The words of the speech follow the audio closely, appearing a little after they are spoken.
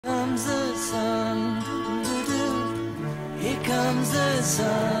comes the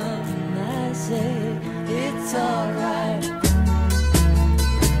sun, I say it's alright.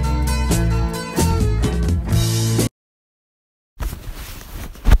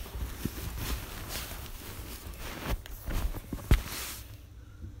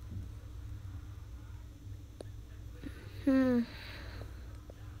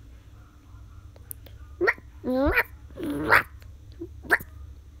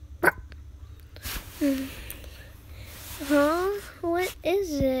 Huh? What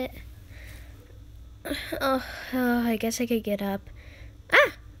is it? Oh, I guess I could get up.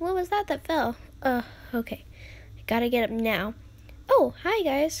 Ah! What was that fell? Okay. I gotta get up now. Oh, hi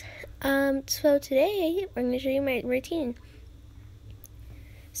guys. So today I'm gonna show you my routine.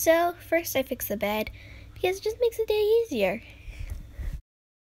 So, first I fix the bed because it just makes the day easier.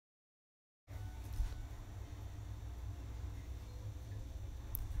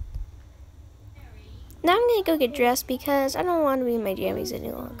 Now I'm gonna go get dressed because I don't want to be in my jammies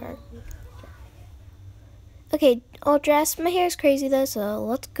any longer. Okay, all dressed. My hair is crazy though, so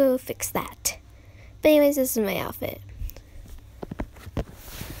let's go fix that. But anyways, this is my outfit.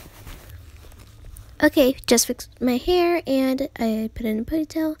 Okay, just fixed my hair and I put it in a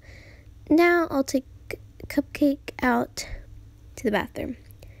ponytail. Now I'll take Cupcake out to the bathroom.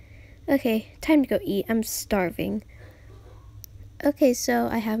 Okay, time to go eat. I'm starving. Okay, so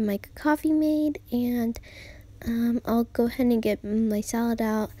I have my coffee made and I'll go ahead and get my salad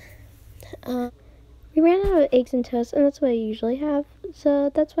out. We ran out of eggs and toast, and that's what I usually have.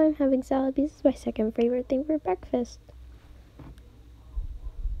 So that's why I'm having salad, because it's my second favorite thing for breakfast.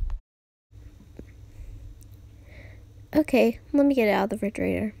 Okay, let me get it out of the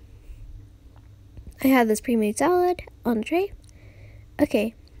refrigerator. I have this pre-made salad on a tray.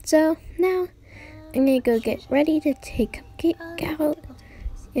 Okay, so now I'm gonna go get ready to take Cupcake out.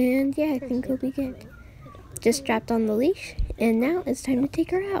 And yeah, I think it'll be good. Just strapped on the leash, and now it's time to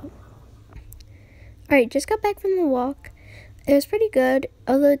take her out. Alright, just got back from the walk. It was pretty good,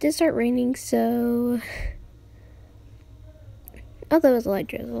 although it did start raining, so... Although it was a light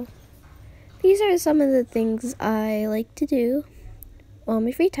drizzle. These are some of the things I like to do on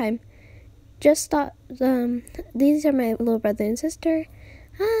my free time. Just thought, these are my little brother and sister.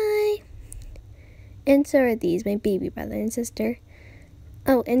 Hi! And so are these, my baby brother and sister.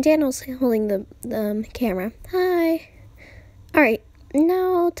 Oh, and Daniel's holding the camera. Hi! Alright,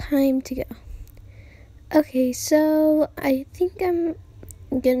 now time to go. Okay, so I think I'm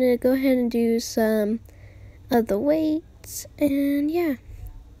gonna go ahead and do some of the weights, and yeah.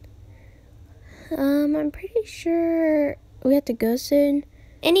 I'm pretty sure we have to go soon.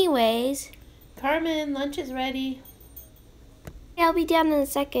 Anyways. Carman, lunch is ready. Yeah, I'll be down in a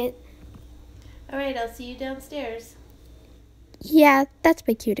second. Alright, I'll see you downstairs. Yeah, that's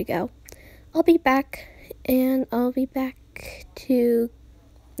my cue to go. I'll be back, and I'll be back in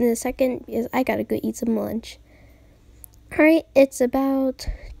a second because I gotta go eat some lunch. Alright, it's about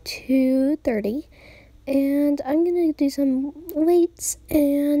 2:30 and I'm gonna do some weights,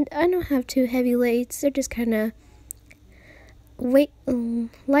 and I don't have too heavy weights, they're just kinda light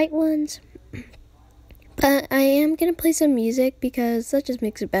ones. But I am gonna play some music because that just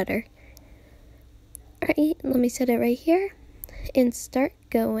makes it better. Alright, let me set it right here and start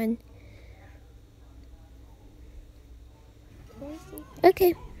going.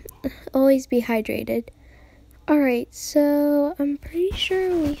 Okay. Always be hydrated. Alright, so I'm pretty sure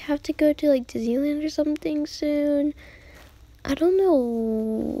we have to go to like Disneyland or something soon. I don't know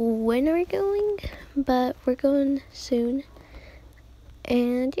when we're going, but we're going soon.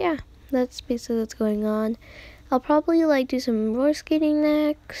 And yeah, that's basically what's going on. I'll probably like do some roller skating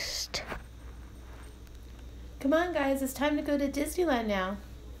next. Come on, guys, it's time to go to Disneyland now.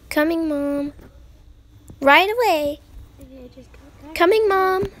 Coming, Mom. Right away. Coming,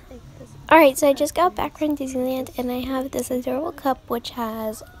 Mom. Alright, so I just got back from Disneyland, and I have this adorable cup which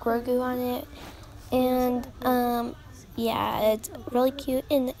has Grogu on it. And, yeah, it's really cute.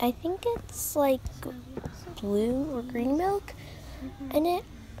 And I think it's like blue or green milk in it.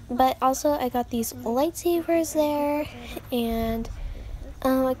 But also, I got these lightsabers there, and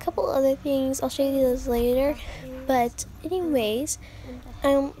a couple other things. I'll show you those later. But, anyways,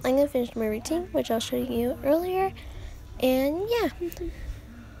 I'm going to finish my routine, which I'll show you earlier. And yeah.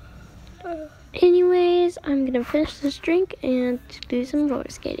 Anyways, I'm gonna finish this drink and do some roller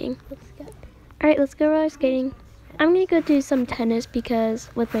skating. Alright, let's go roller skating. I'm gonna go do some tennis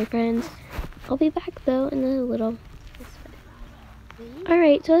because with my friends. I'll be back though in a little.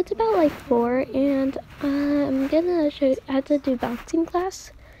 Alright, so it's about like 4 and I'm gonna I have to do boxing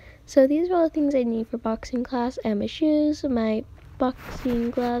class. So these are all the things I need for boxing class, and my shoes, my boxing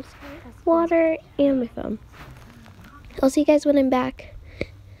gloves, water, and my phone. I'll see you guys when I'm back.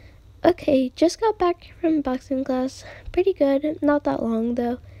 Okay, just got back from boxing class. Pretty good, not that long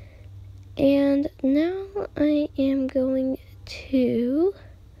though. And now I am going to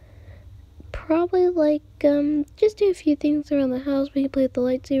probably like just do a few things around the house. We can play with the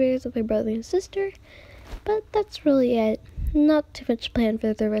lightsabers with my brother and sister, but that's really it. Not too much planned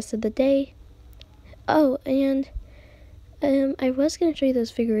for the rest of the day. Oh, and I was gonna show you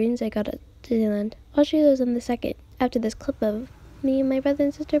those figurines I got at Disneyland. I'll show you those in a second after this clip of me and my brother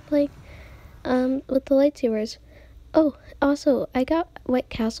and sister playing with the lightsabers. Oh, also, I got White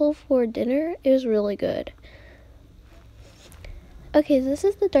Castle for dinner. It was really good. Okay, this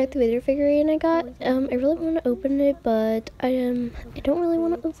is the Darth Vader figurine I got. I really want to open it, but I don't really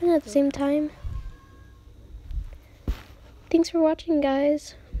want to open it at the same time. Thanks for watching,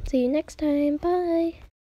 guys. See you next time. Bye.